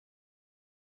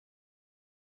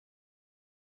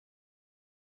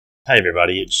Hey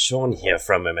everybody, it's Sean here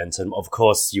from Momentum. Of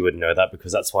course, you would know that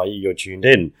because that's why you're tuned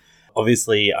in.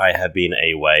 Obviously, I have been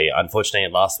away. Unfortunately,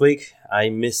 last week, I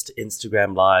missed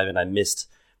Instagram Live and I missed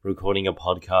recording a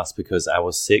podcast because I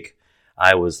was sick.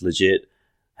 I was legit,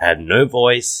 had no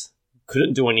voice,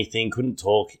 couldn't do anything, couldn't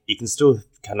talk. You can still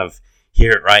kind of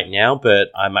hear it right now, but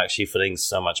I'm actually feeling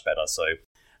so much better. So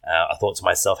I thought to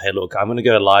myself, hey, look, I'm going to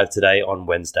go live today on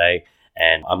Wednesday.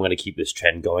 And I'm going to keep this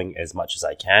trend going as much as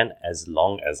I can, as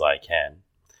long as I can.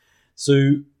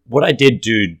 So what I did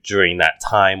do during that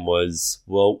time was,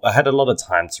 I had a lot of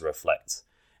time to reflect.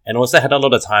 And also had a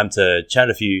lot of time to chat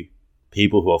a few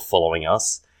people who are following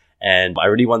us. And I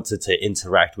really wanted to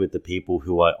interact with the people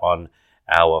who are on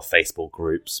our Facebook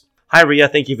groups. Hi, Ria.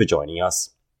 Thank you for joining us.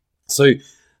 So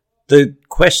the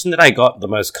question that I got the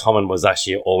most common was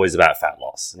actually always about fat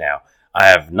loss. Now, I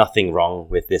have nothing wrong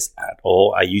with this at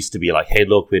all. I used to be like, hey,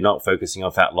 look, we're not focusing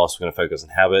on fat loss. We're going to focus on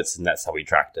habits. And that's how we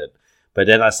tracked it. But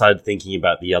then I started thinking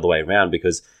about the other way around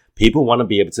because people want to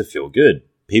be able to feel good.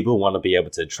 People want to be able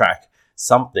to track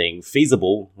something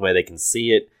feasible where they can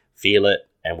see it, feel it,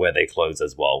 and wear their clothes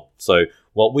as well. So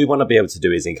what we want to be able to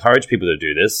do is encourage people to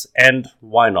do this. And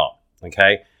why not?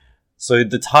 Okay. So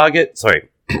the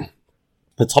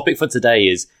topic for today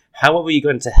is how are we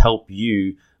going to help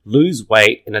you lose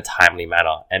weight in a timely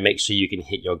manner and make sure you can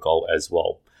hit your goal as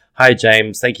well. Hi,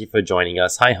 James. Thank you for joining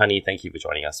us. Hi, honey. Thank you for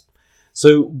joining us.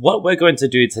 So what we're going to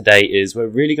do today is we're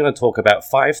really going to talk about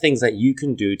 5 things that you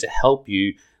can do to help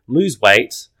you lose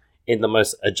weight in the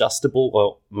most adjustable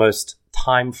or most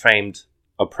time-framed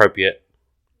appropriate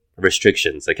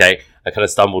restrictions, okay? I kind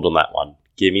of stumbled on that one.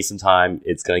 Give me some time.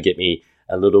 It's going to get me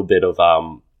a little bit of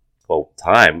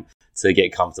time to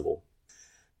get comfortable.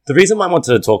 The reason why I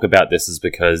wanted to talk about this is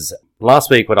because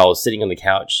last week when I was sitting on the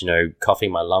couch,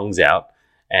 coughing my lungs out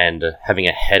and having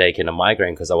a headache and a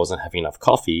migraine because I wasn't having enough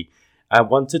coffee, I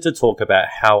wanted to talk about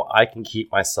how I can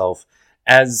keep myself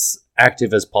as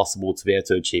active as possible to be able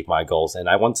to achieve my goals. And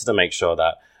I wanted to make sure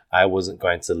that I wasn't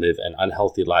going to live an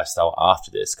unhealthy lifestyle after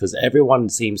this because everyone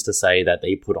seems to say that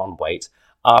they put on weight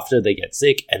after they get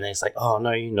sick and it's like, oh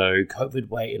no, COVID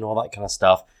weight and all that kind of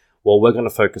stuff. Well, we're going to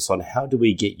focus on how do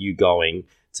we get you going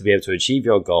to be able to achieve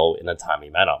your goal in a timely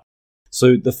manner.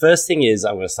 So the first thing is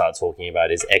I'm going to start talking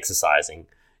about is exercising.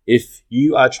 If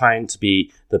you are trying to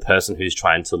be the person who's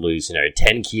trying to lose,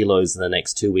 10 kilos in the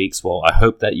next 2 weeks, well, I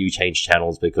hope that you change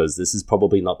channels because this is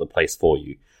probably not the place for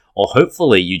you. Or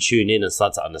hopefully you tune in and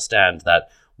start to understand that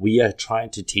we are trying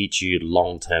to teach you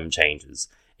long-term changes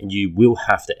and you will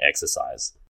have to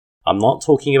exercise. I'm not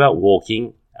talking about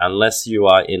walking unless you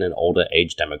are in an older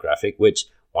age demographic, which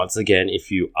once again,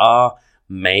 if you are,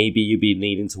 maybe you'd be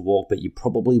needing to walk, but you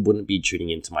probably wouldn't be tuning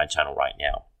into my channel right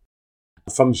now.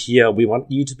 From here, we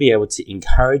want you to be able to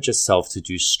encourage yourself to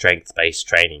do strength-based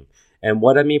training. And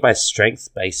what I mean by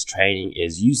strength-based training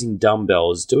is using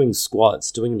dumbbells, doing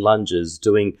squats, doing lunges,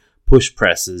 doing push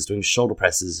presses, doing shoulder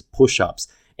presses, push-ups,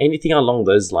 anything along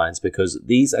those lines, because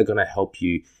these are going to help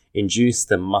you induce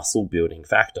the muscle building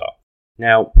factor.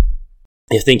 Now,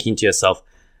 you're thinking to yourself,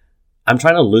 I'm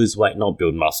trying to lose weight, not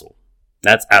build muscle.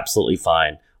 That's absolutely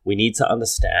fine. We need to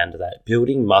understand that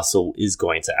building muscle is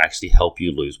going to actually help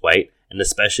you lose weight and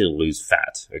especially lose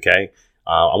fat, okay?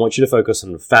 I want you to focus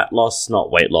on fat loss, not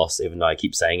weight loss, even though I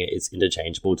keep saying it's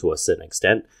interchangeable to a certain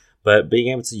extent. But being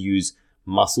able to use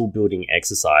muscle building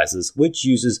exercises, which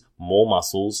uses more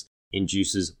muscles,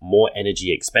 induces more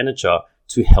energy expenditure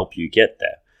to help you get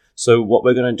there. So what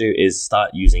we're going to do is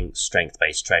start using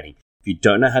strength-based training. If you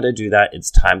don't know how to do that, it's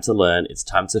time to learn. It's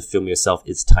time to film yourself.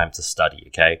 It's time to study,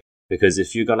 okay? Because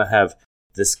if you're going to have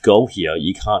this goal here,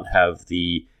 you can't have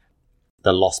the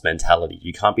lost mentality.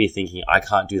 You can't be thinking, I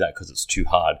can't do that because it's too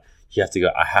hard. You have to go,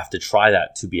 I have to try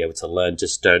that to be able to learn.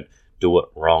 Just don't do it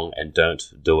wrong and don't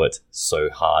do it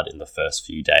so hard in the first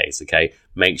few days, okay?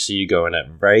 Make sure you go in it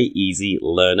very easy,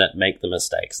 learn it, make the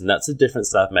mistakes. And that's the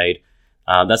difference that I've made.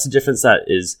 That's the difference that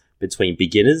is between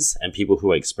beginners and people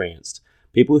who are experienced.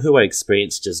 People who are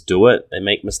experienced just do it, they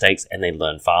make mistakes, and they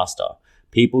learn faster.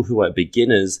 People who are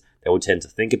beginners, they will tend to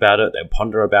think about it, they'll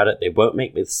ponder about it, they won't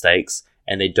make mistakes,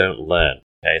 and they don't learn.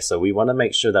 Okay, so we want to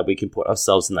make sure that we can put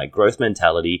ourselves in that growth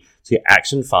mentality to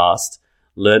action fast,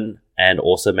 learn, and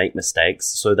also make mistakes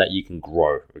so that you can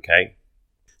grow, okay?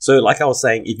 So like I was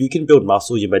saying, if you can build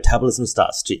muscle, your metabolism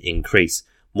starts to increase.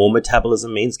 More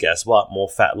metabolism means, guess what? More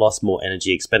fat loss, more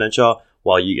energy expenditure,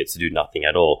 while you get to do nothing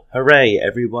at all. Hooray,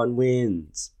 everyone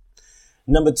wins.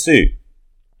 Number 2.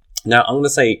 Now, I'm going to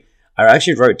say, I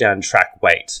actually wrote down track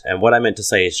weight. And what I meant to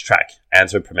say is track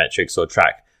anthropometrics or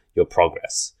track your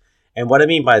progress. And what I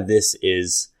mean by this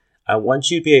is, I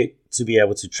want you to be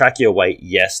able to track your weight,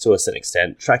 yes, to a certain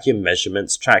extent, track your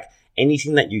measurements, track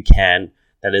anything that you can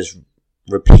that is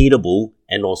repeatable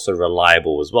and also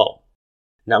reliable as well.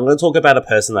 Now, I'm going to talk about a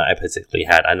person that I particularly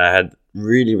had, and I had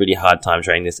really, really hard time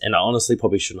training this, and I honestly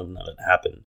probably shouldn't have let it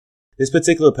happen. This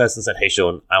particular person said, "Hey,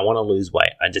 Sean, I want to lose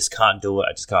weight. I just can't do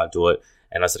it.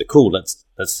 And I said, cool,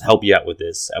 let's help you out with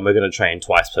this, and we're going to train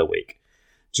twice per week.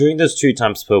 During those 2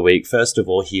 times per week, first of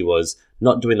all, he was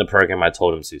not doing the program I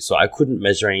told him to, so I couldn't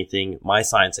measure anything. My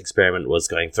science experiment was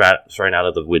going thrown out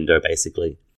of the window,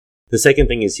 basically. The second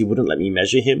thing is he wouldn't let me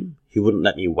measure him. He wouldn't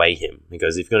let me weigh him. He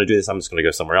goes, if you're going to do this, I'm just going to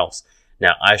go somewhere else.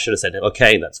 Now, I should have said,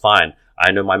 okay, that's fine.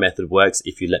 I know my method works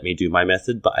if you let me do my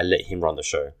method, but I let him run the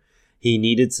show. He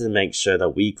needed to make sure that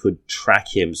we could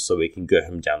track him so we can get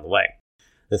him down the way.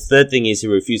 The third thing is he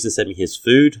refused to send me his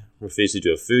food, refused to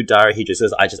do a food diary. He just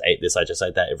says, I just ate this, I just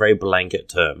ate that, a very blanket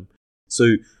term.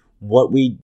 So what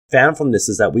we found from this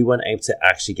is that we weren't able to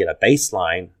actually get a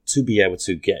baseline to be able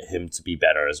to get him to be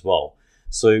better as well.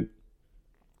 So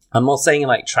I'm not saying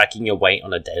like tracking your weight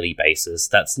on a daily basis.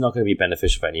 That's not going to be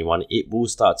beneficial for anyone. It will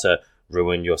start to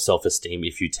ruin your self-esteem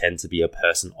if you tend to be a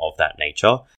person of that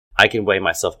nature. I can weigh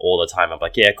myself all the time. I'm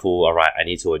like, yeah, cool. All right. I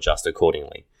need to adjust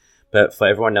accordingly. But for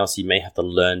everyone else, you may have to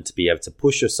learn to be able to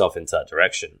push yourself into that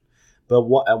direction. But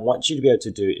what I want you to be able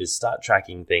to do is start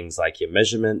tracking things like your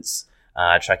measurements,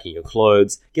 tracking your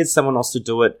clothes. Get someone else to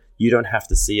do it. You don't have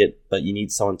to see it, but you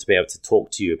need someone to be able to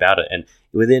talk to you about it. And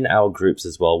within our groups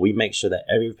as well, we make sure that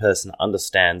every person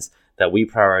understands that we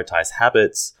prioritize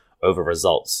habits over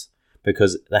results,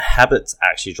 because the habits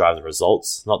actually drive the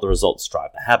results, not the results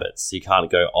drive the habits. You can't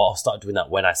go, I'll start doing that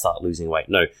when I start losing weight.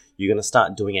 No, you're going to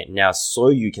start doing it now so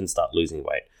you can start losing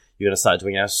weight. You're going to start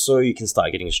doing it now so you can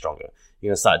start getting stronger. You're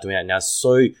going to start doing it now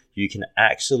so you can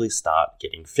actually start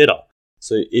getting fitter.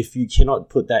 So if you cannot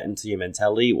put that into your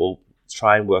mentality, well,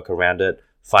 try and work around it.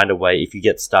 Find a way. If you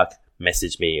get stuck,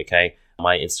 message me, okay?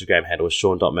 My Instagram handle is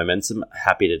Sean.momentum.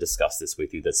 Happy to discuss this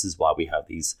with you. This is why we have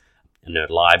these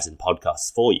lives and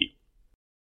podcasts for you.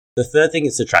 The third thing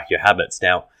is to track your habits.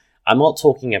 Now, I'm not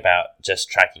talking about just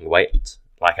tracking weight.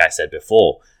 Like I said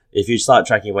before, if you start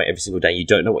tracking weight every single day, you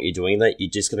don't know what you're doing there, you're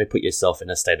just going to put yourself in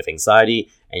a state of anxiety,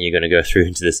 and you're going to go through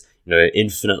into this,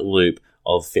 infinite loop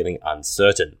of feeling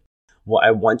uncertain. What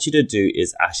I want you to do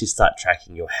is actually start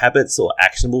tracking your habits or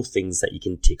actionable things that you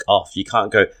can tick off. You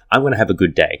can't go, I'm going to have a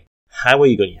good day. How are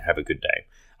you going to have a good day?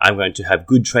 I'm going to have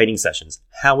good training sessions.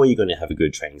 How are you going to have a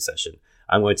good training session?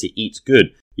 I'm going to eat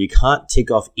good. You can't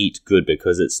tick off eat good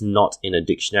because it's not in a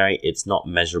dictionary. It's not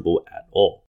measurable at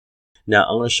all. Now,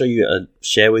 I'm going to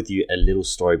share with you a little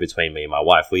story between me and my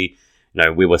wife. We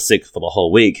were sick for the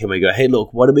whole week, and we go, hey,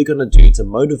 look, what are we going to do to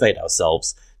motivate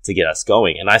ourselves to get us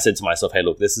going? And I said to myself, hey,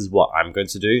 look, this is what I'm going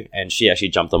to do. And she actually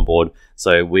jumped on board.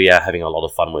 So we are having a lot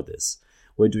of fun with this.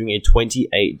 We're doing a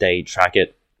 28-day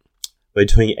We're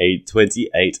doing a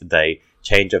 28-day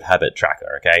change of habit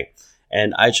tracker, okay?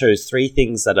 And I chose 3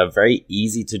 things that are very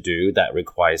easy to do that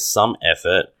requires some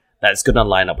effort that's going to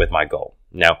line up with my goal.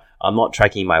 Now, I'm not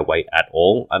tracking my weight at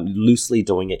all. I'm loosely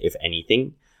doing it, if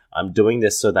anything. I'm doing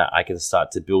this so that I can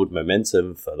start to build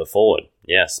momentum further forward.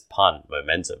 Yes, pun,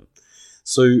 momentum.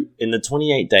 So in the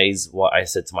 28 days, what I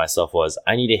said to myself was,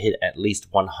 I need to hit at least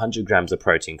 100 grams of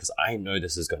protein because I know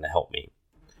this is going to help me.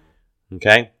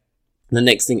 Okay? The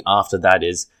next thing after that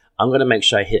is, I'm going to make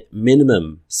sure I hit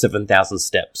minimum 7,000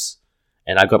 steps.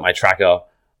 And I got my tracker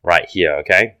right here,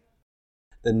 okay?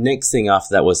 The next thing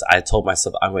after that was I told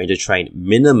myself I'm going to train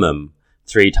minimum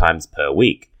 3 times per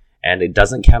week. And it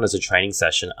doesn't count as a training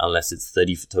session unless it's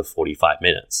 30 to 45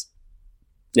 minutes.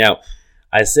 Now,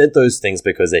 I said those things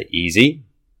because they're easy,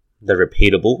 they're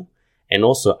repeatable, and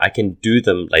also I can do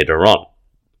them later on.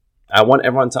 I want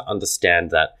everyone to understand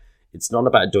that it's not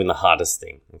about doing the hardest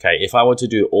thing, okay? If I were to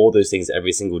do all those things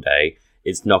every single day,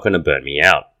 it's not going to burn me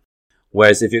out.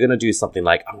 Whereas if you're going to do something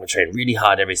like, I'm going to train really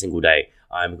hard every single day,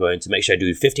 I'm going to make sure I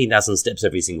do 15,000 steps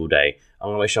every single day, I'm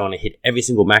going to make sure I want to hit every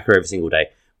single macro every single day,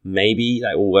 maybe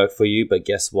that will work for you, but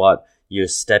guess what? You're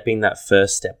stepping that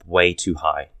first step way too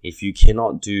high. If you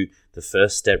cannot do the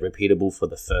first step repeatable for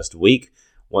the first week,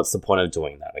 what's the point of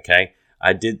doing that, okay?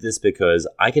 I did this because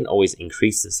I can always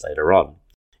increase this later on.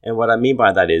 And what I mean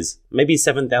by that is, maybe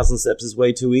 7,000 steps is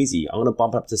way too easy. I'm going to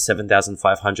bump up to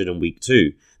 7,500 in week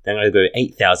 2. Then I'm going to go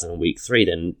 8,000 in week 3,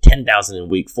 then 10,000 in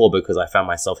week 4 because I found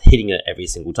myself hitting it every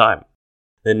single time.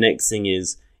 The next thing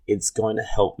is, it's going to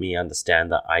help me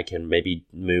understand that I can maybe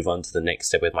move on to the next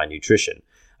step with my nutrition.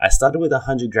 I started with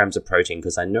 100 grams of protein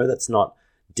because I know that's not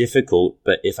difficult,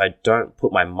 but if I don't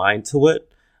put my mind to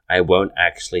it, I won't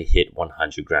actually hit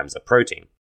 100 grams of protein.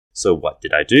 So what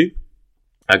did I do?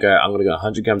 I'm going to go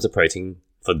 100 grams of protein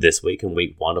for this week in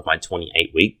week 1 of my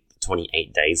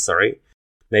 28 days.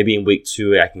 Maybe in week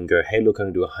 2, I can go, hey, look, I'm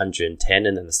going to do 110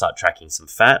 and then start tracking some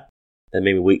fat. Then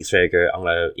maybe week 3, I go, I'm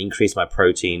going to increase my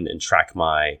protein and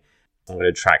I'm going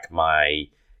to track my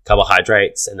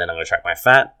carbohydrates, and then I'm going to track my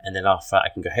fat. And then after that, I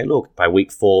can go, hey, look, by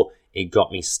week 4, it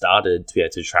got me started to be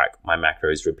able to track my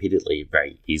macros repeatedly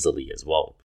very easily as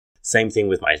well. Same thing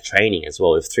with my training as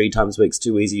well. If 3 times a week's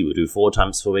too easy, we'll do 4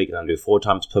 times per week, and I'll do 4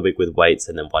 times per week with weights,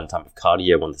 and then 1 time of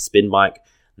cardio on the spin bike,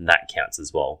 and that counts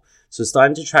as well. So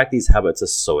starting to track these habits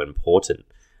is so important.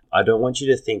 I don't want you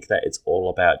to think that it's all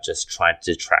about just trying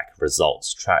to track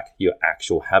results. Track your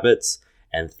actual habits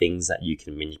and things that you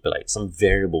can manipulate, some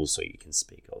variables so you can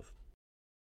speak of.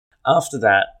 After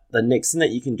that, the next thing that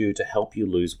you can do to help you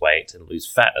lose weight and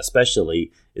lose fat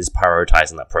especially is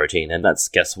prioritizing that protein. And that's,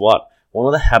 guess what? One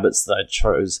of the habits that I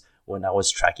chose when I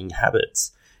was tracking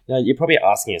habits. Now, you're probably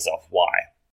asking yourself, why?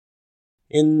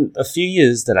 In a few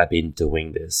years that I've been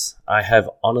doing this, I have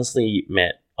honestly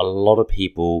met a lot of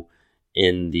people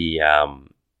in the,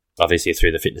 obviously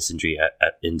through the fitness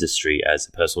industry as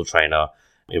a personal trainer,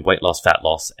 in weight loss, fat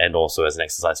loss, and also as an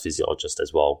exercise physiologist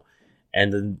as well.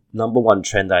 And the number one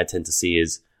trend I tend to see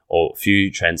is, or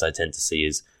few trends I tend to see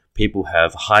is, people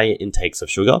have high intakes of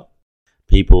sugar.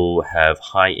 People have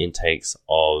high intakes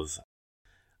of,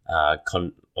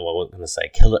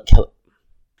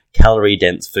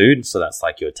 calorie-dense food. So that's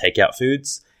like your takeout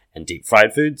foods and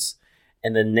deep-fried foods.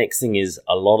 And the next thing is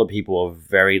a lot of people are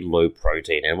very low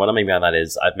protein. And what I mean by that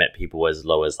is I've met people as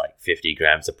low as like 50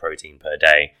 grams of protein per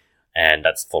day. And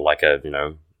that's for like a,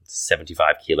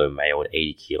 75 kilo male,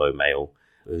 80 kilo male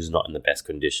who's not in the best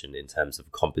condition in terms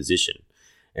of composition.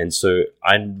 And so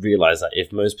I realized that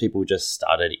if most people just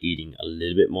started eating a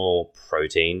little bit more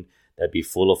protein, they'd be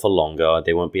fuller for longer.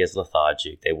 They won't be as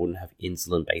lethargic. They wouldn't have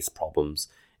insulin-based problems.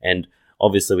 And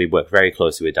obviously we work very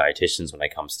closely with dietitians when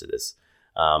it comes to this.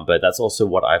 But that's also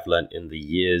what I've learned in the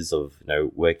years of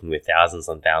working with thousands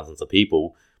and thousands of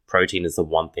people. Protein is the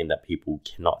one thing that people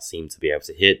cannot seem to be able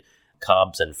to hit.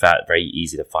 Carbs and fat, very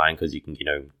easy to find because you can,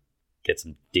 get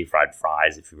some deep fried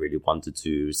fries if you really wanted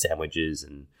to, sandwiches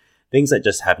and things that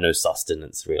just have no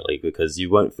sustenance really, because you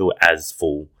won't feel as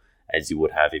full as you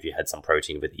would have if you had some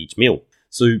protein with each meal.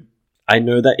 So I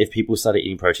know that if people started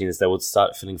eating proteins, they would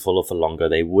start feeling fuller for longer.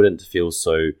 They wouldn't feel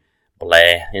so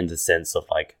bleh in the sense of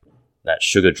like that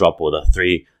sugar drop or the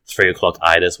 3 o'clock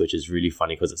itis, which is really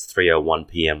funny because it's 3:01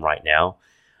 p.m. right now.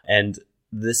 And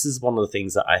this is one of the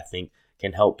things that I think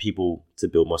can help people to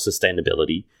build more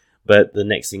sustainability. But the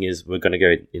next thing is we're going to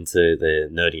go into the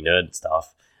nerdy nerd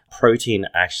stuff. Protein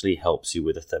actually helps you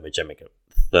with a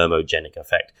thermogenic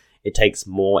effect. It takes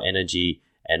more energy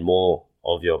and more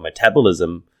of your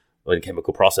metabolism, or the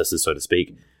chemical processes, so to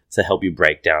speak, to help you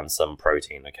break down some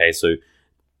protein. Okay, so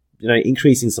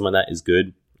increasing some of that is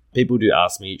good. People do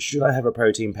ask me, should I have a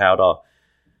protein powder?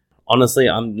 Honestly,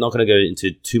 I'm not going to go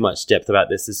into too much depth about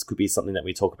this. This could be something that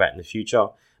we talk about in the future.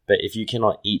 But if you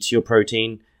cannot eat your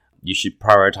protein, you should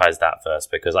prioritize that first,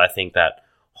 because I think that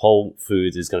whole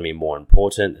foods is going to be more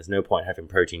important. There's no point having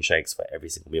protein shakes for every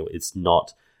single meal. It's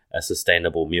not a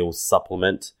sustainable meal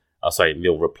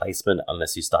replacement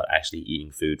unless you start actually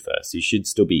eating food first. You should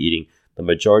still be eating the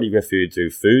majority of your food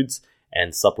through foods,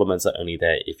 and supplements are only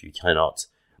there if you cannot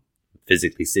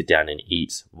physically sit down and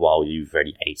eat while you've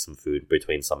already ate some food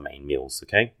between some main meals,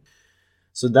 okay?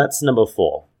 So that's number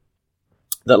 4.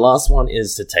 The last one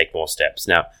is to take more steps.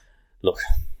 Now, look,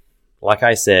 like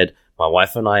I said, my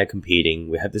wife and I are competing.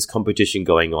 We have this competition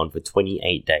going on for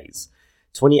 28 days.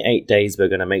 28 days, we're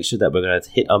going to make sure that we're going to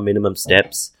hit our minimum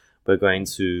steps. We're going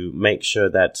to make sure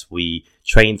that we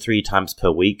train 3 times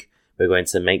per week. We're going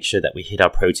to make sure that we hit our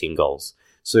protein goals.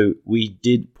 So we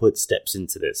did put steps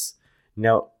into this.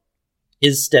 Now,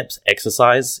 is steps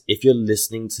exercise? If you're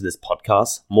listening to this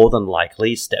podcast, more than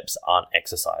likely steps aren't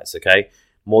exercise, okay?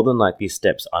 More than likely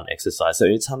steps aren't exercise. So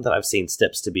anytime that I've seen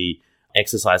steps to be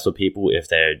exercise for people, if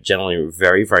they're generally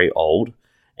very, very old,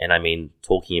 and I mean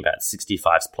talking about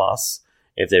 65s plus,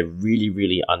 if they're really,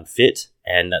 really unfit,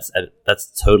 and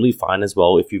that's totally fine as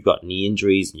well. If you've got knee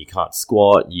injuries and you can't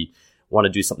squat, you want to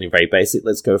do something very basic,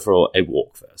 let's go for a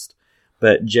walk first.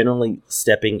 But generally,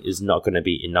 stepping is not going to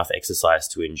be enough exercise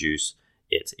to induce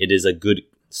it. It is a good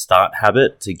start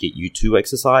habit to get you to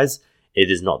exercise.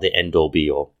 It is not the end-all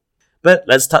be-all. But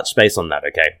let's touch base on that,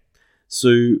 okay?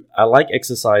 So I like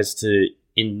exercise to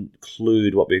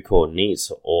include what we call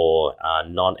NEAT or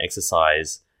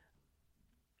non-exercise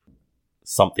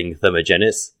something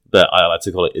thermogenesis, but I like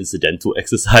to call it incidental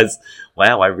exercise.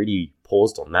 Wow, I really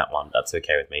paused on that one. That's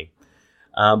okay with me.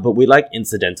 But we like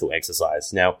incidental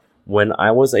exercise. Now, when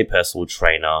I was a personal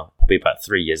trainer, probably about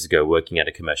 3 years ago, working at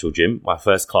a commercial gym, my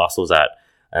first class was at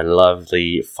a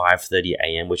lovely 5:30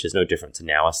 a.m., which is no different to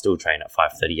now. I still train at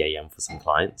 5:30 a.m. for some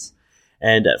clients.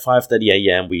 And at 5:30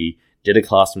 a.m., we did a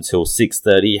class until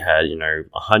 6:30, had,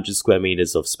 100 square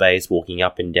meters of space, walking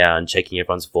up and down, checking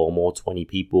everyone's form, all 20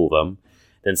 people of them.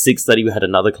 Then 6:30, we had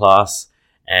another class,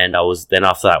 and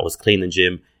after that, I was clean the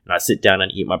gym, and I sit down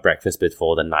and eat my breakfast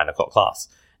before the 9 o'clock class.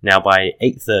 Now, by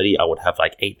 8:30, I would have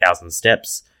like 8,000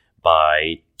 steps.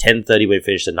 By 10:30, when we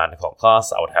finished the 9 o'clock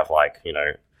class, I would have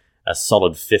a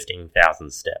solid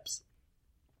 15,000 steps.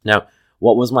 Now,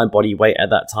 what was my body weight at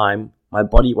that time? My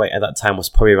body weight at that time was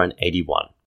probably around 81.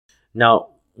 Now,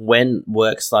 when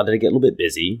work started to get a little bit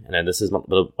busy, and this is a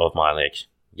little of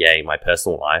my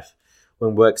personal life,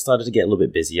 when work started to get a little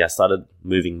bit busy, I started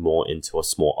moving more into a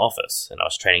small office, and I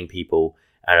was training people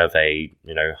out of a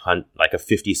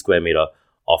 50 square meter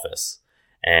office.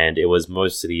 And it was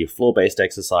mostly floor-based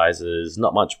exercises,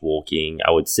 not much walking.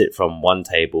 I would sit from one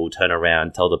table, turn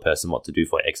around, tell the person what to do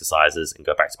for exercises, and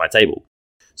go back to my table.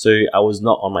 So I was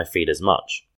not on my feet as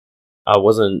much. I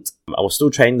was still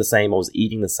training the same, I was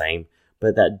eating the same,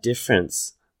 but that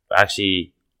difference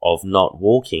actually of not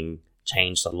walking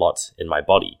changed a lot in my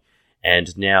body.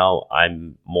 And now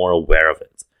I'm more aware of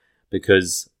it.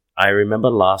 Because I remember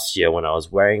last year when I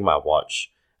was wearing my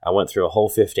watch, I went through a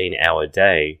whole 15-hour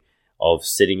day of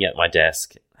sitting at my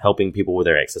desk, helping people with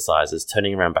their exercises,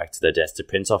 turning around back to their desk to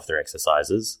print off their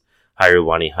exercises. Hi,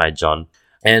 Ruwani. Hi, John.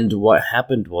 And what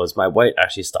happened was my weight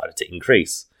actually started to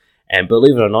increase. And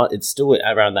believe it or not, it's still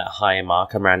around that high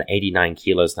mark. I'm around 89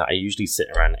 kilos now. I usually sit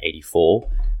around 84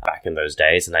 back in those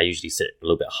days, and I usually sit a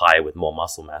little bit higher with more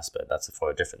muscle mass, but that's for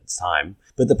a different time.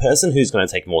 But the person who's going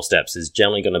to take more steps is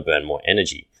generally going to burn more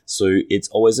energy. So it's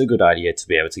always a good idea to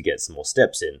be able to get some more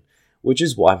steps in, which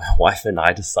is why my wife and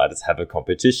I decided to have a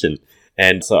competition.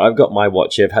 And so I've got my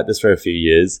watch here. I've had this for a few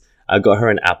years. I got her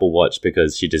an Apple Watch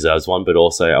because she deserves one, but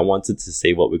also I wanted to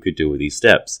see what we could do with these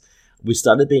steps. We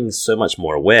started being so much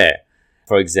more aware.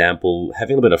 For example,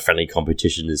 having a bit of friendly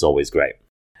competition is always great.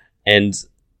 And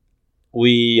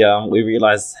we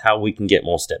realized how we can get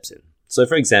more steps in. So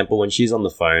for example, when she's on the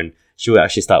phone, she will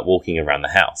actually start walking around the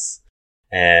house.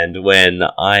 And when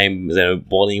I'm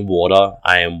boiling water,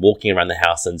 I am walking around the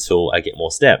house until I get more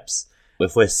steps.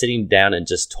 If we're sitting down and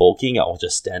just talking, I'll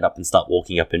just stand up and start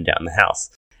walking up and down the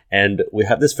house. And we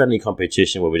have this friendly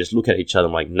competition where we just look at each other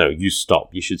and like, no, you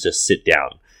stop. You should just sit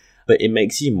down. But it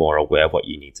makes you more aware of what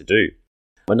you need to do.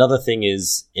 Another thing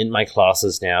is in my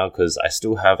classes now, because I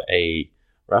still have a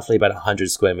roughly about 100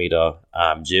 square meter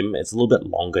gym. It's a little bit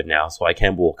longer now, so I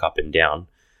can walk up and down.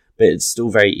 But it's still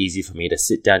very easy for me to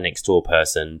sit down next to a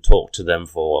person, talk to them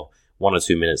for 1 or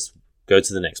 2 minutes, go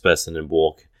to the next person and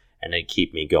walk, and then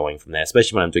keep me going from there,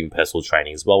 especially when I'm doing personal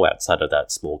training as well outside of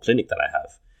that small clinic that I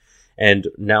have. And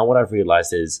now what I've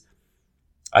realized is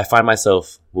I find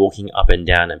myself walking up and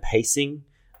down and pacing,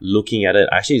 looking at it.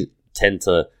 I actually tend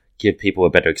to give people a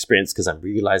better experience because I'm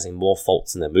realizing more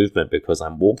faults in their movement because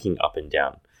I'm walking up and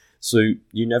down. So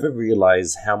you never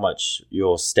realize how much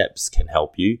your steps can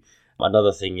help you.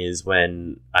 Another thing is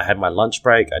when I had my lunch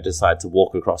break, I decided to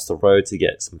walk across the road to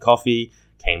get some coffee,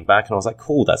 came back and I was like,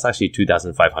 cool, that's actually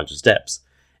 2,500 steps.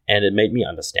 And it made me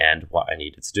understand what I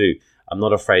needed to do. I'm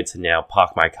not afraid to now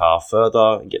park my car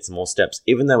further and get some more steps,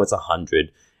 even though it's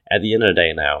 100. At the end of the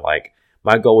day now,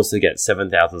 my goal was to get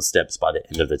 7,000 steps by the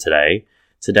end of the today.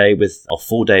 Today, with a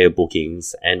full day of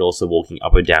bookings and also walking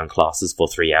up and down classes for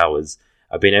 3 hours,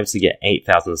 I've been able to get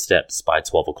 8,000 steps by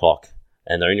 12 o'clock.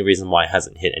 And the only reason why it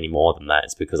hasn't hit any more than that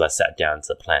is because I sat down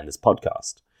to plan this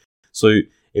podcast. So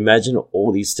imagine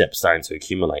all these steps starting to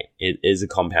accumulate. It is a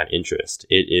compound interest.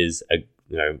 It is a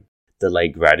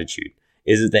delayed gratitude.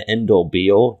 Is it the end all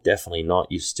be all? Definitely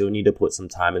not. You still need to put some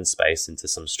time and space into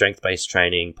some strength-based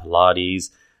training, Pilates,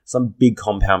 some big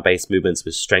compound-based movements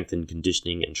with strength and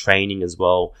conditioning and training as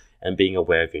well, and being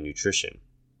aware of your nutrition.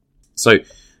 So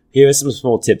here are some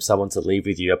small tips I want to leave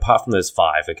with you, apart from those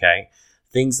 5, okay?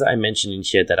 Things that I mentioned in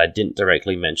here that I didn't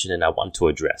directly mention and I want to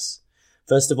address.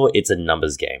 First of all, it's a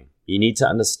numbers game. You need to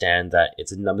understand that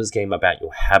it's a numbers game about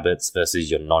your habits versus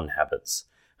your non-habits.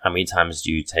 How many times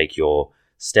do you take your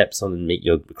steps on and meet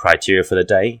your criteria for the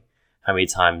day? How many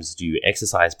times do you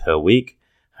exercise per week?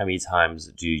 How many times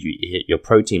do you hit your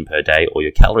protein per day or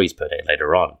your calories per day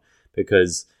later on?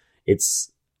 Because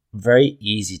it's very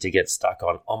easy to get stuck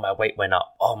on, oh, my weight went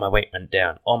up, oh, my weight went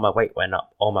down, oh, my weight went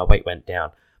up, oh, my weight went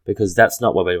down. Because that's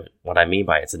not what I mean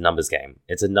by it's a numbers game.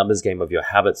 It's a numbers game of your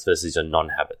habits versus your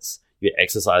non-habits, your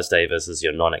exercise day versus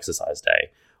your non-exercise day,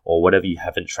 or whatever you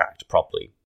haven't tracked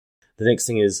properly. The next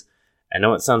thing is, I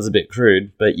know it sounds a bit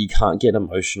crude, but you can't get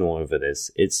emotional over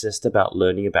this. It's just about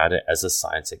learning about it as a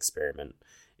science experiment.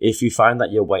 If you find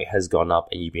that your weight has gone up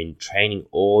and you've been training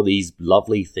all these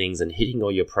lovely things and hitting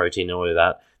all your protein and all of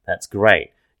that, that's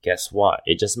great. Guess what?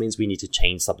 It just means we need to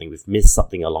change something. We've missed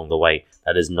something along the way.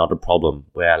 That is not a problem.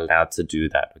 We're allowed to do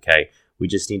that, okay? We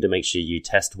just need to make sure you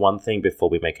test one thing before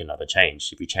we make another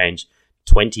change. If you change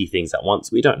 20 things at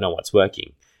once, we don't know what's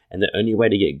working. And the only way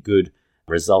to get good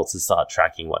results is start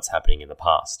tracking what's happening in the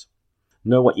past.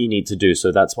 Know what you need to do.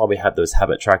 So that's why we have those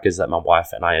habit trackers that my wife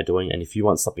and I are doing. And if you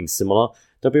want something similar,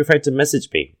 don't be afraid to message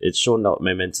me. It's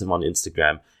Sean.momentum on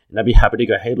Instagram. And I'd be happy to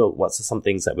go, hey, look, what's some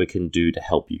things that we can do to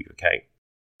help you, okay?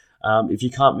 If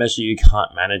you can't measure, you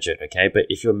can't manage it, okay? But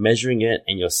if you're measuring it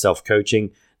and you're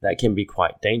self-coaching, that can be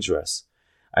quite dangerous.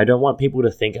 I don't want people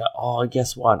to think, oh,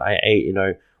 guess what? I ate,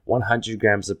 100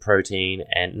 grams of protein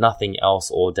and nothing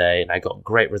else all day, and I got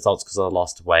great results because I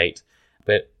lost weight.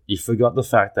 But you forgot the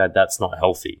fact that that's not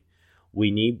healthy.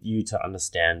 We need you to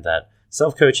understand that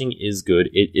self-coaching is good.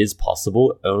 It is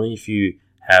possible only if you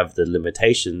have the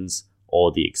limitations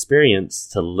or the experience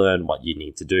to learn what you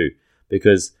need to do.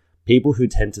 Because people who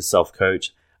tend to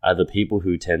self-coach are the people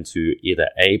who tend to either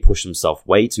A, push themselves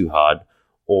way too hard,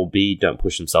 or B, don't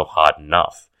push themselves hard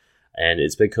enough. And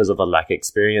it's because of a lack of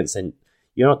experience, and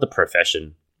you're not the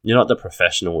profession. You're not the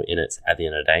professional in it at the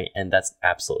end of the day, and that's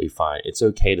absolutely fine. It's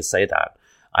okay to say that.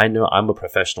 I know I'm a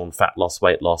professional in fat loss,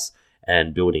 weight loss,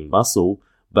 and building muscle,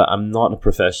 but I'm not a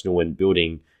professional in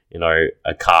building,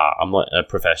 a car. I'm not a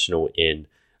professional in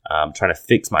trying to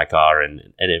fix my car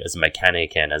and as a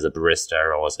mechanic and as a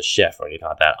barista or as a chef or anything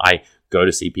like that. I go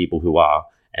to see people who are,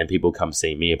 and people come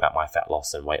see me about my fat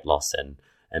loss and weight loss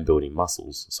and building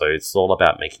muscles. So it's all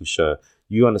about making sure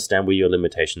you understand where your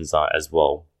limitations are as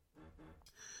well.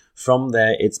 From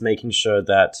there, it's making sure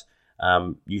that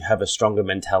you have a stronger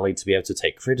mentality to be able to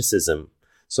take criticism.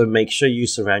 So make sure you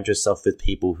surround yourself with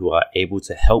people who are able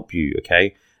to help you,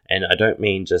 okay? And I don't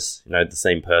mean just, the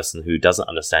same person who doesn't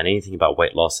understand anything about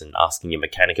weight loss and asking your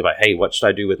mechanic about, hey, what should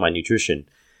I do with my nutrition?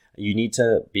 You need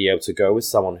to be able to go with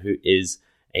someone who is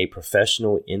a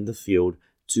professional in the field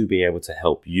to be able to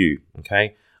help you,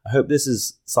 okay? I hope this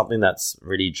is something that's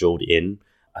really drilled in.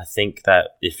 I think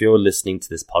that if you're listening to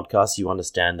this podcast, you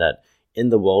understand that in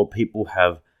the world, people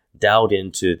have dialed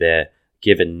into their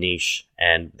given niche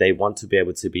and they want to be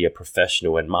able to be a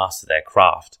professional and master their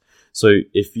craft. So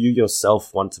if you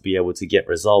yourself want to be able to get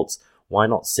results, why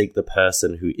not seek the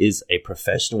person who is a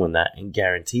professional in that and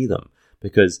guarantee them?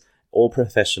 Because all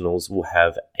professionals will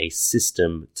have a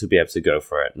system to be able to go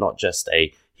for it, not just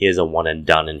here's a one and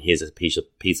done and here's a piece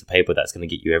of paper that's going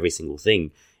to get you every single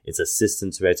thing. It's a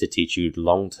system to be able to teach you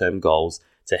long-term goals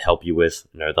to help you with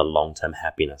the long-term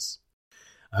happiness.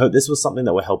 I hope this was something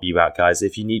that will help you out, guys.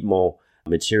 If you need more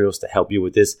materials to help you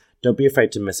with this, don't be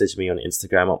afraid to message me on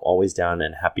Instagram. I'm always down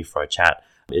and happy for a chat.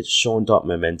 It's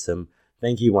Sean.momentum.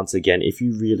 Thank you once again. If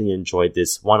you really enjoyed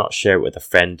this, why not share it with a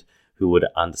friend who would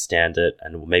understand it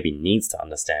and maybe needs to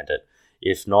understand it?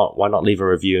 If not, why not leave a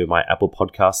review in my Apple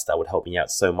podcast? That would help me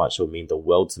out so much. It would mean the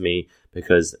world to me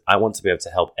because I want to be able to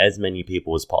help as many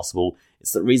people as possible.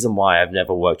 It's the reason why I've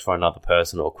never worked for another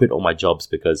person or quit all my jobs,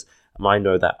 because I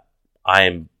know that I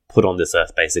am put on this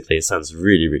earth, basically. It sounds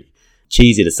really, really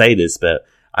cheesy to say this, but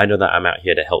I know that I'm out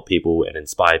here to help people and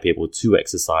inspire people to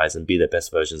exercise and be their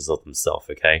best versions of themselves,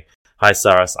 okay? Hi,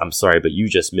 Saras. I'm sorry, but you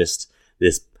just missed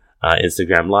this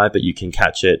Instagram live, but you can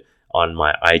catch it on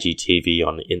my IGTV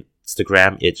on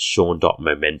Instagram. It's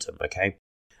Sean.momentum, okay?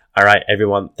 All right,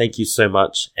 everyone. Thank you so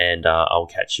much, and I'll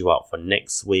catch you up for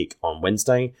next week on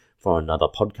Wednesday for another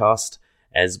podcast,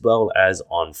 as well as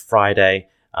on Friday.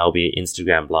 I'll be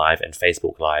Instagram Live and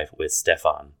Facebook Live with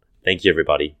Stefan. Thank you,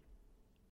 everybody.